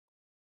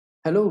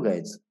Hello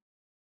guys,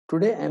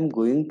 today I am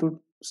going to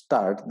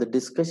start the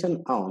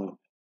discussion on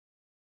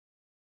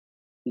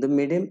the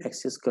medium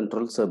access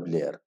control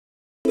sublayer.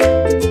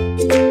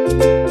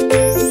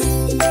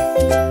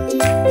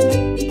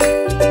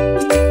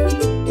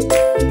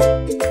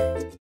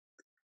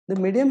 The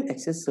medium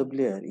access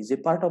sublayer is a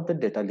part of the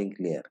data link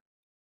layer.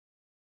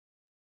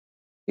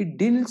 It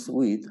deals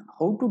with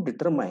how to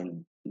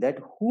determine that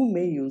who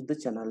may use the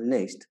channel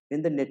next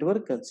when the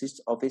network consists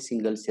of a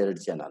single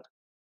shared channel.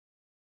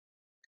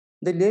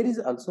 The layer is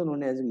also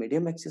known as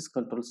medium access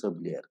control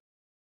sublayer.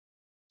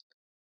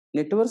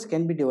 Networks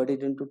can be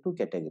divided into two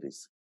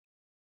categories: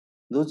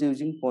 those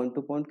using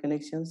point-to-point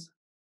connections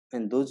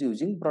and those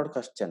using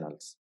broadcast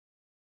channels.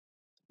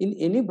 In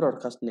any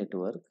broadcast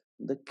network,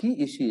 the key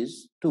issue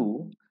is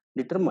to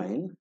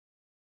determine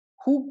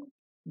who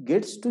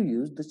gets to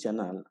use the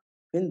channel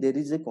when there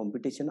is a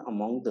competition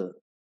among the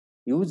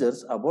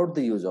users about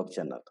the use of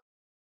channel.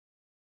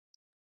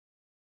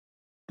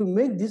 To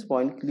make this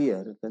point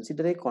clear,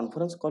 consider a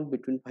conference call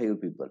between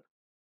 5 people.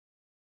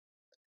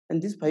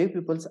 And these 5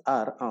 people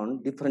are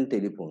on different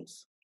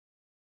telephones.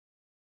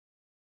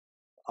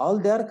 All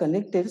they are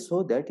connected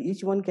so that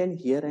each one can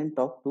hear and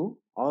talk to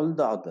all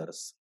the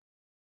others.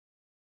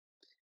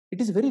 It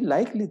is very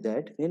likely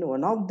that when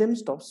one of them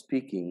stops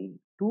speaking,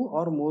 two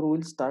or more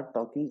will start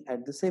talking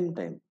at the same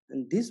time,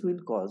 and this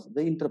will cause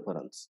the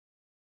interference.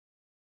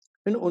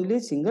 When only a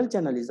single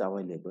channel is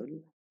available,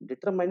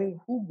 determining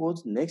who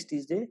goes next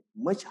is a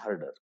much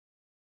harder.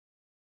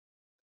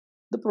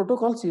 The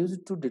protocols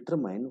used to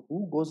determine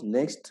who goes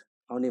next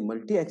on a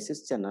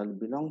multi-access channel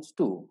belongs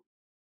to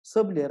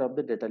sublayer of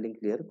the data link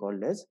layer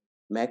called as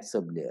MAC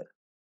sublayer.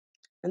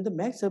 And the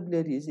MAC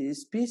sublayer is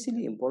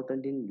especially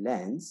important in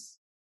LANs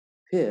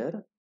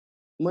where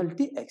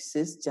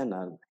multi-access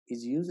channel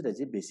is used as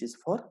a basis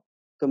for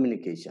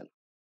communication.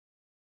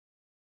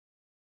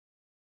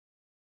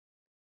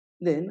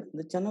 Then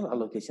the channel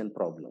allocation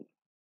problem.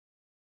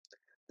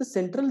 The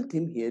central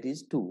theme here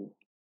is to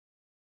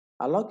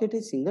allocate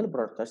a single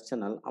broadcast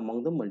channel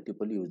among the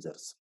multiple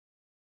users.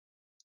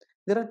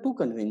 There are two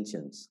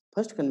conventions.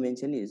 First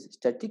convention is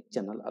static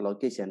channel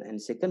allocation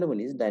and second one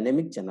is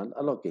dynamic channel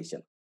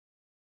allocation.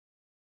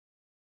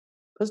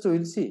 First we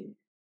will see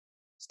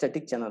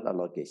static channel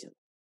allocation.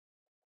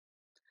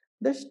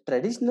 The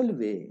traditional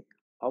way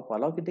of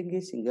allocating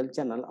a single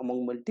channel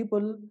among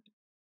multiple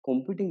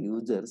computing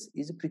users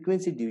is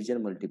frequency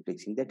division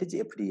multiplexing, that is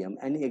FDM.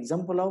 An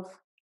example of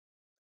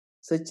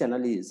such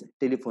channel is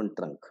telephone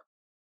trunk.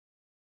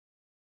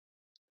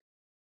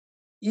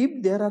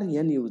 If there are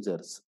n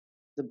users,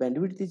 the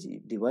bandwidth is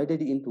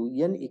divided into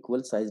n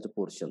equal sized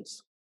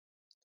portions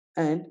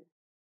and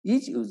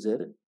each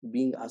user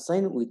being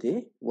assigned with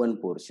a one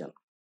portion.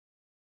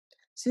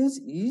 Since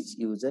each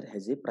user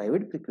has a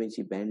private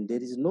frequency band,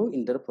 there is no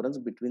interference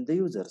between the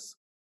users.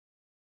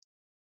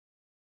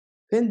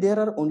 When there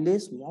are only a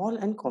small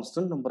and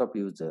constant number of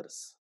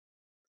users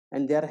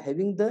and they are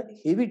having the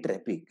heavy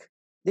traffic,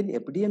 then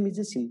FDM is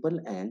a simple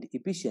and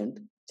efficient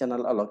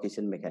channel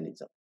allocation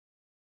mechanism.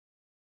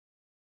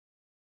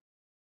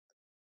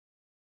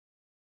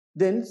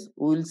 Then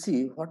we will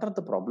see what are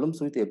the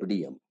problems with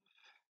FDM.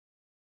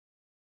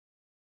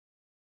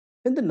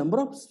 When the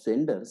number of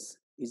senders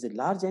is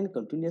large and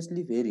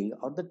continuously varying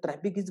or the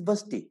traffic is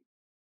busty,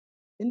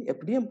 then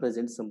FDM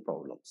presents some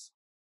problems.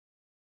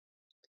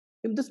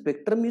 If the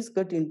spectrum is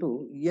cut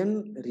into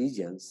n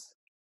regions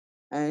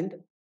and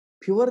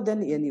fewer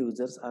than n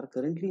users are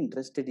currently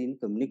interested in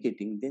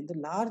communicating, then the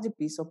large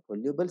piece of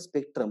valuable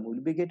spectrum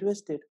will be get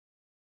wasted.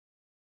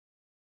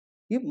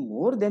 If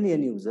more than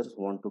n users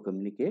want to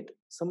communicate,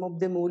 some of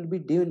them will be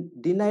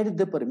denied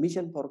the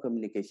permission for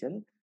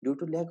communication due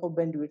to lack of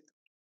bandwidth.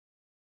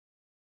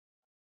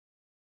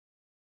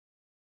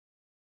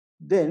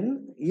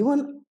 Then,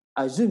 even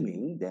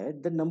assuming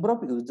that the number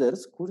of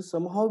users could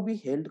somehow be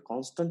held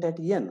constant at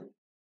n,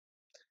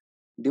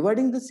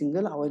 dividing the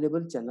single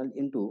available channel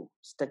into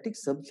static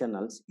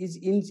sub-channels is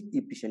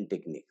inefficient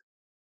technique.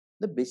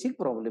 The basic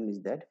problem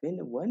is that when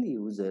one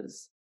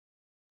users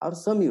or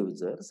some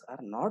users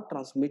are not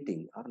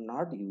transmitting or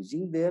not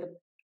using their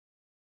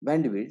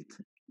bandwidth,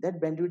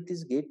 that bandwidth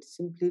is get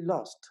simply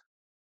lost.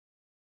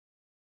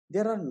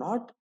 There are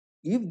not,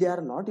 if they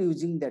are not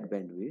using that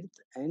bandwidth,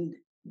 and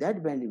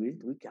that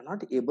bandwidth we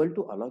cannot able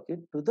to allocate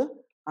to the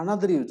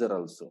another user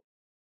also.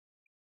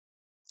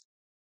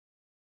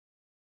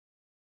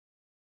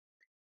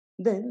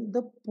 Then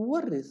the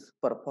poor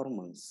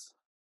performance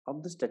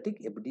of the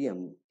static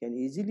FDM can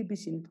easily be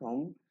seen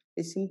from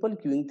a simple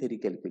queuing theory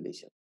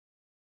calculation.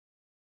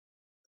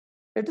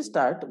 Let us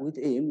start with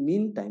a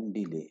mean time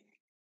delay,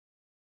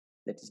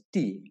 that is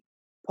T,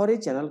 for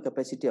a channel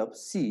capacity of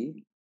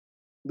C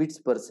bits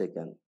per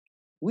second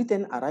with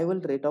an arrival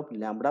rate of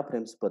lambda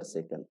frames per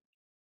second.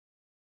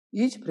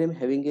 Each frame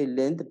having a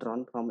length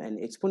drawn from an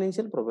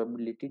exponential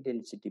probability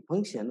density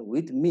function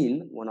with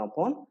mean 1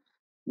 upon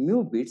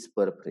mu bits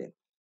per frame.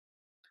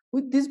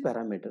 With these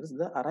parameters,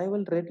 the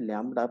arrival rate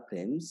lambda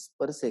frames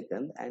per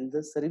second and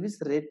the service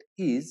rate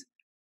is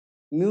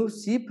mu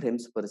c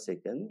frames per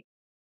second.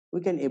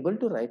 We can able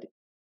to write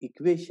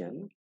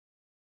equation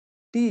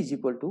t is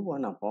equal to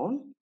 1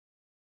 upon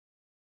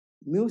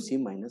mu c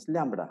minus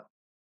lambda.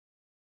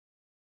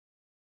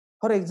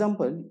 For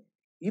example,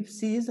 if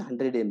c is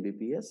 100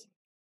 Mbps,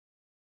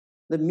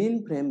 the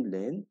mean frame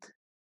length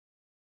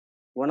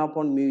 1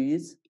 upon mu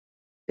is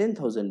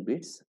 10,000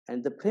 bits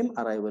and the frame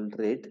arrival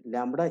rate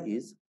lambda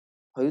is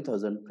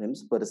 5,000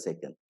 frames per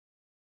second.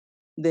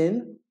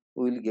 Then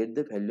we will get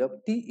the value of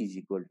t is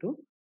equal to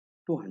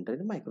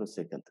 200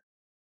 microsecond.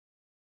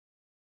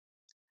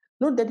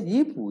 Note that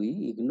if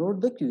we ignore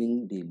the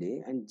queuing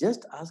delay and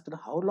just ask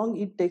how long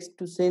it takes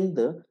to send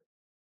the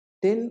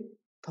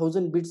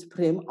 10,000 bits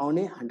frame on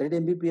a 100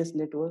 Mbps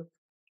network,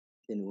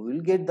 then we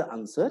will get the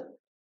answer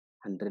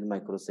 100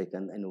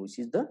 microsecond, and which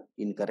is the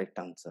incorrect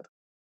answer.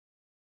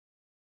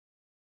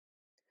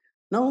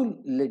 Now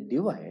let's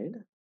divide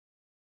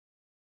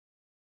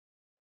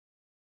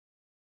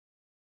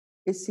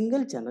a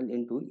single channel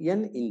into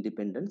n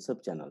independent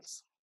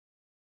subchannels,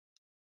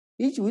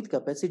 each with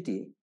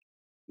capacity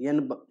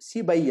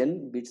c by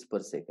n bits per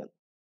second.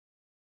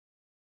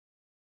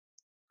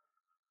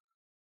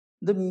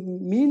 The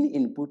mean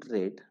input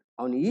rate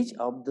on each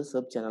of the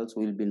subchannels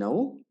will be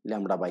now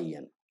lambda by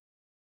n.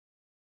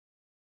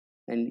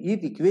 And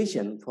if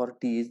equation for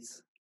t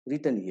is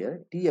written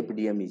here, t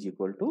FDM is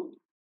equal to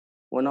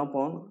 1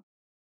 upon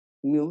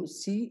mu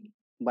c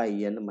by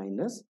n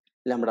minus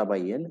lambda by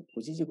n,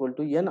 which is equal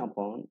to n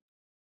upon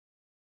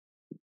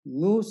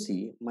mu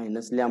c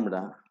minus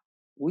lambda,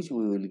 which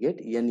we will get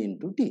n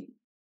into t.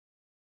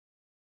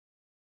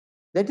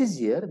 That is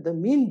here, the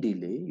mean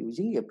delay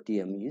using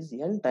FTM is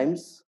n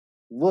times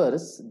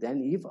worse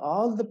than if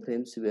all the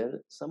frames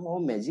were somehow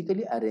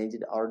magically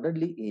arranged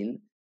orderly in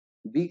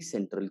big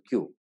central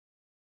queue.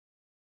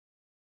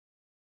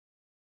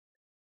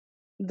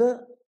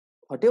 The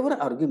whatever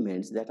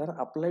arguments that are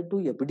applied to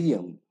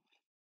FDM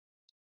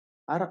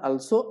are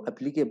also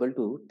applicable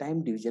to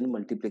time division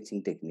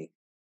multiplexing technique.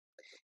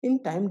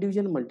 In time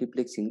division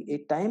multiplexing, a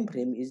time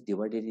frame is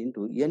divided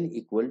into n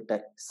equal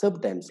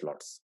sub-time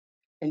slots,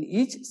 and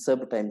each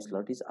sub-time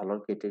slot is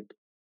allocated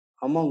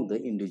among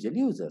the individual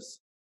users.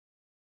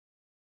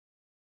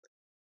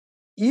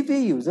 If a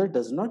user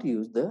does not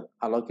use the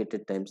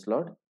allocated time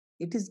slot,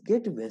 it is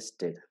get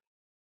wasted.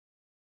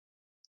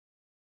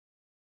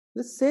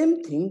 The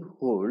same thing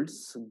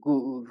holds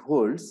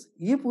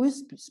if we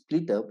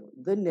split up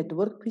the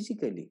network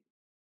physically.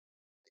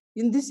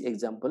 In this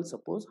example,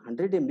 suppose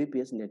 100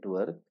 Mbps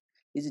network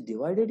is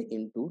divided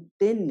into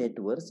 10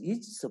 networks,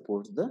 each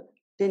supports the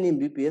 10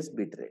 Mbps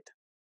bit rate.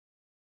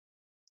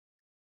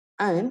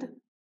 And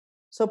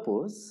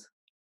suppose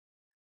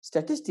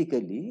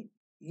statistically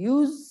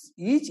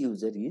each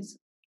user is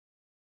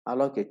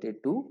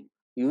allocated to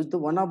use the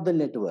one of the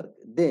network,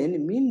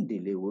 then mean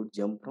delay would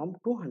jump from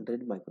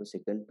 200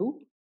 microsecond to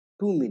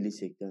 2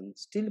 milliseconds.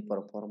 Still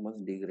performance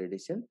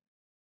degradation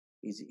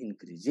is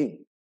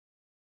increasing.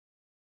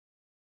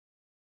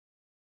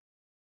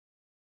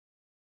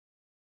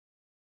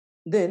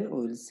 Then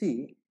we will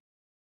see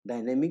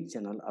dynamic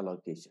channel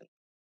allocation.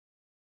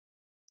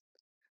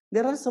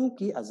 There are some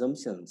key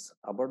assumptions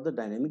about the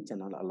dynamic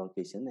channel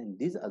allocation, and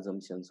these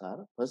assumptions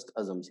are: first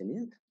assumption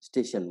is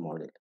station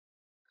model.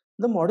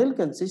 The model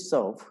consists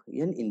of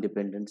n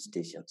independent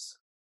stations,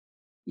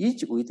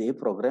 each with a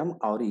program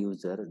or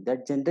user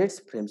that generates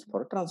frames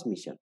for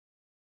transmission.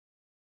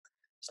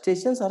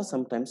 Stations are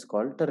sometimes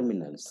called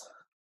terminals.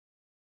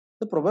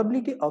 The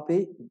probability of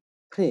a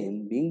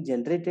frame being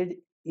generated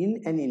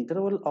in an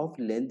interval of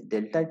length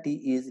delta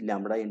t is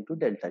lambda into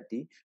delta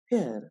t,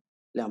 where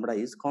lambda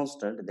is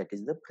constant, that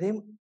is the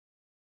frame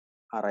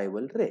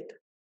arrival rate.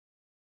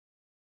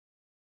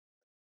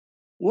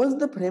 Once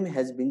the frame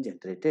has been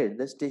generated,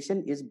 the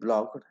station is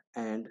blocked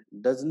and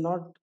does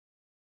not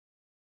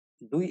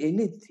do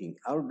anything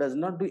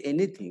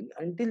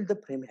until the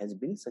frame has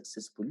been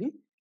successfully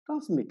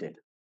transmitted.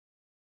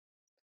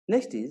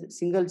 Next is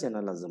single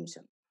channel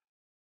assumption.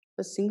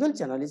 The single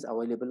channel is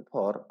available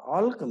for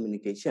all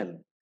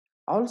communication.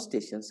 All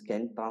stations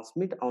can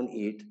transmit on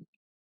it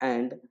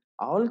and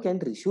all can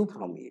receive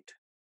from it.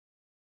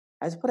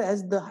 As far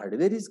as the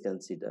hardware is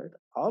considered,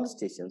 all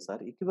stations are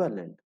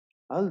equivalent,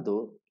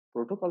 although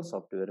protocol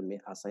software may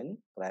assign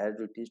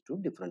priorities to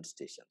different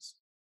stations.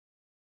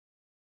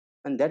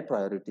 And that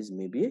priorities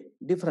may be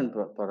different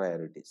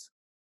priorities.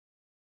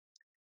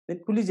 Then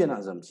collision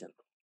assumption.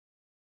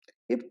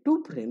 If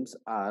two frames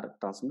are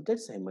transmitted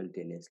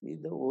simultaneously,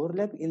 the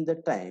overlap in the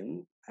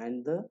time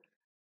and the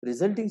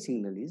resulting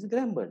signal is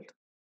scrambled.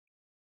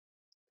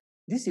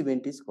 This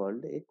event is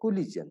called a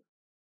collision.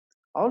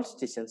 All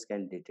stations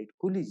can detect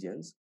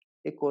collisions.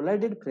 A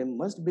collided frame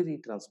must be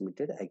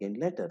retransmitted again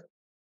later.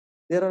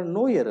 There are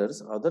no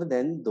errors other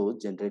than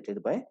those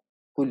generated by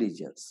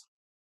collisions.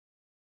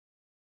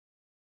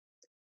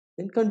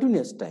 Then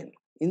continuous time.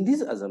 In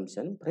this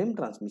assumption, frame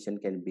transmission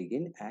can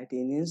begin at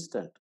any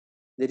instant.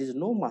 There is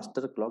no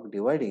master clock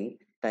dividing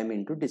time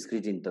into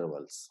discrete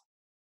intervals.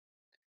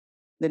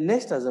 The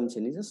next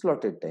assumption is a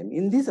slotted time.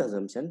 In this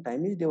assumption,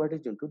 time is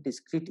divided into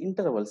discrete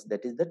intervals,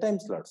 that is the time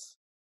slots.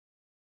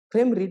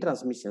 Frame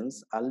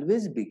retransmissions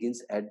always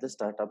begins at the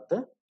start of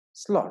the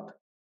slot.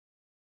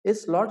 A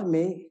slot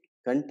may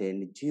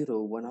contain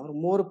 0, 1 or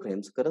more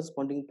frames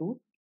corresponding to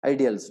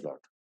ideal slot.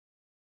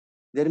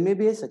 There may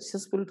be a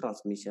successful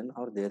transmission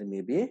or there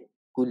may be a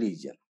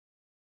collision.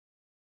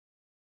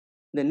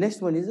 The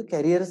next one is the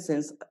carrier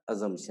sense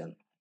assumption.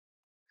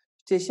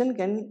 Station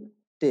can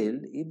tell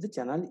if the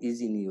channel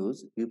is in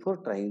use before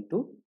trying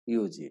to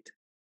use it.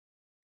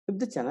 If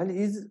the channel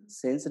is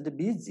sensed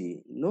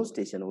busy, no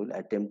station will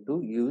attempt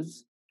to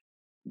use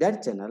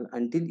that channel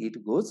until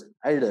it goes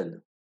idle.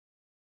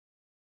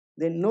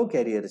 Then no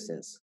carrier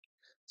sense.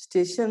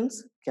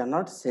 Stations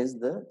cannot sense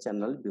the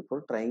channel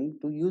before trying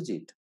to use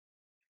it.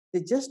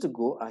 They just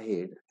go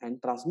ahead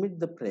and transmit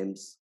the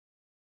frames.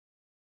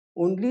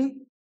 Only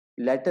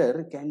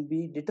later can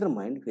be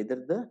determined whether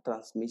the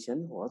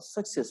transmission was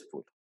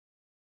successful.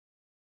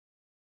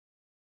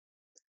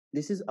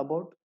 This is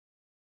about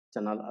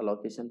channel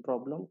allocation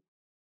problem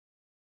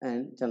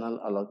and channel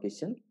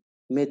allocation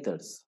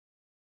methods.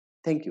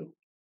 Thank you.